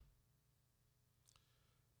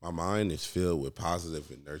My mind is filled with positive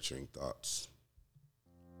and nurturing thoughts.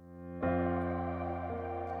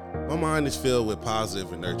 My mind is filled with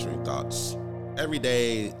positive and nurturing thoughts. Every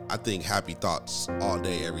day, I think happy thoughts all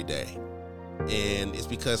day, every day. And it's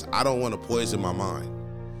because I don't want to poison my mind.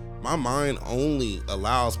 My mind only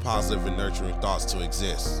allows positive and nurturing thoughts to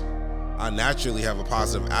exist. I naturally have a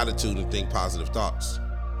positive attitude and think positive thoughts.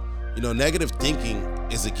 Negative thinking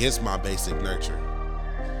is against my basic nurture.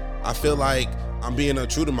 I feel like I'm being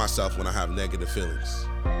untrue to myself when I have negative feelings.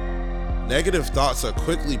 Negative thoughts are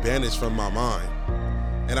quickly banished from my mind,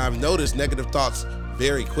 and I've noticed negative thoughts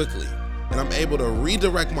very quickly, and I'm able to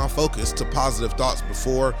redirect my focus to positive thoughts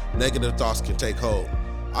before negative thoughts can take hold.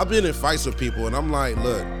 I've been in fights with people, and I'm like,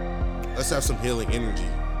 look, let's have some healing energy.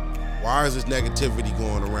 Why is this negativity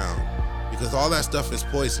going around? Because all that stuff is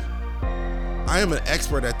poison. I am an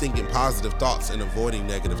expert at thinking positive thoughts and avoiding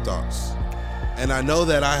negative thoughts. And I know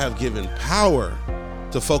that I have given power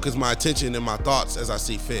to focus my attention and my thoughts as I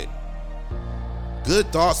see fit. Good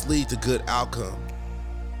thoughts lead to good outcome.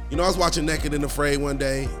 I was watching Naked and Afraid one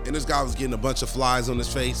day, and this guy was getting a bunch of flies on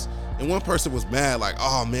his face, and one person was mad, like,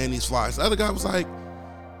 oh man, these flies. The other guy was like,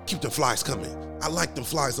 keep the flies coming. I like them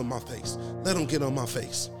flies on my face. Let them get on my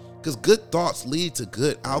face. Because good thoughts lead to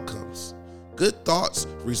good outcomes. Good thoughts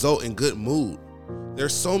result in good mood.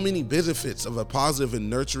 There's so many benefits of a positive and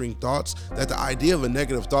nurturing thoughts that the idea of a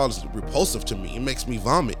negative thought is repulsive to me. It makes me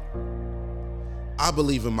vomit. I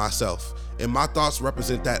believe in myself, and my thoughts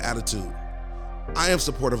represent that attitude. I am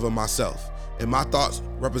supportive of myself, and my thoughts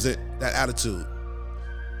represent that attitude.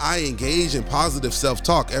 I engage in positive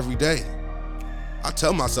self-talk every day. I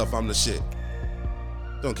tell myself I'm the shit.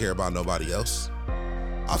 Don't care about nobody else.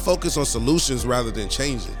 I focus on solutions rather than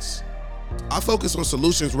changes. I focus on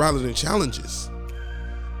solutions rather than challenges.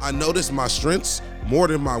 I notice my strengths more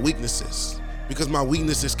than my weaknesses, because my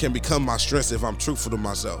weaknesses can become my strengths if I'm truthful to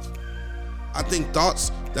myself. I think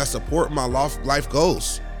thoughts that support my life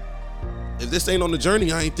goals. If this ain't on the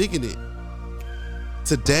journey, I ain't thinking it.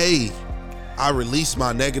 Today, I release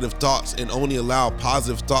my negative thoughts and only allow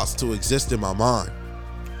positive thoughts to exist in my mind.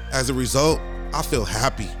 As a result, I feel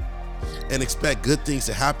happy and expect good things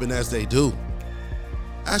to happen as they do.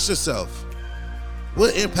 Ask yourself,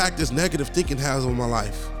 what impact does negative thinking have on my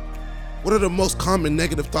life? What are the most common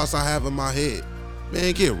negative thoughts I have in my head?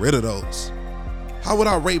 Man, get rid of those. How would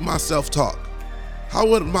I rate my self-talk? How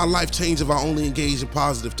would my life change if I only engage in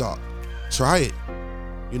positive talk? Try it.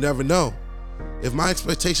 You never know. If my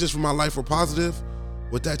expectations for my life were positive,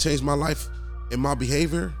 would that change my life and my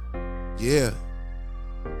behavior? Yeah.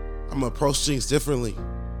 I'm gonna approach things differently.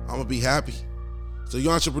 I'm gonna be happy. So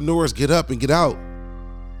you entrepreneurs, get up and get out.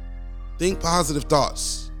 Think positive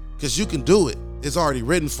thoughts, because you can do it. It's already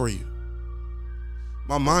written for you.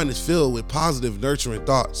 My mind is filled with positive, nurturing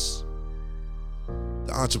thoughts.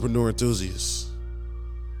 The Entrepreneur Enthusiast.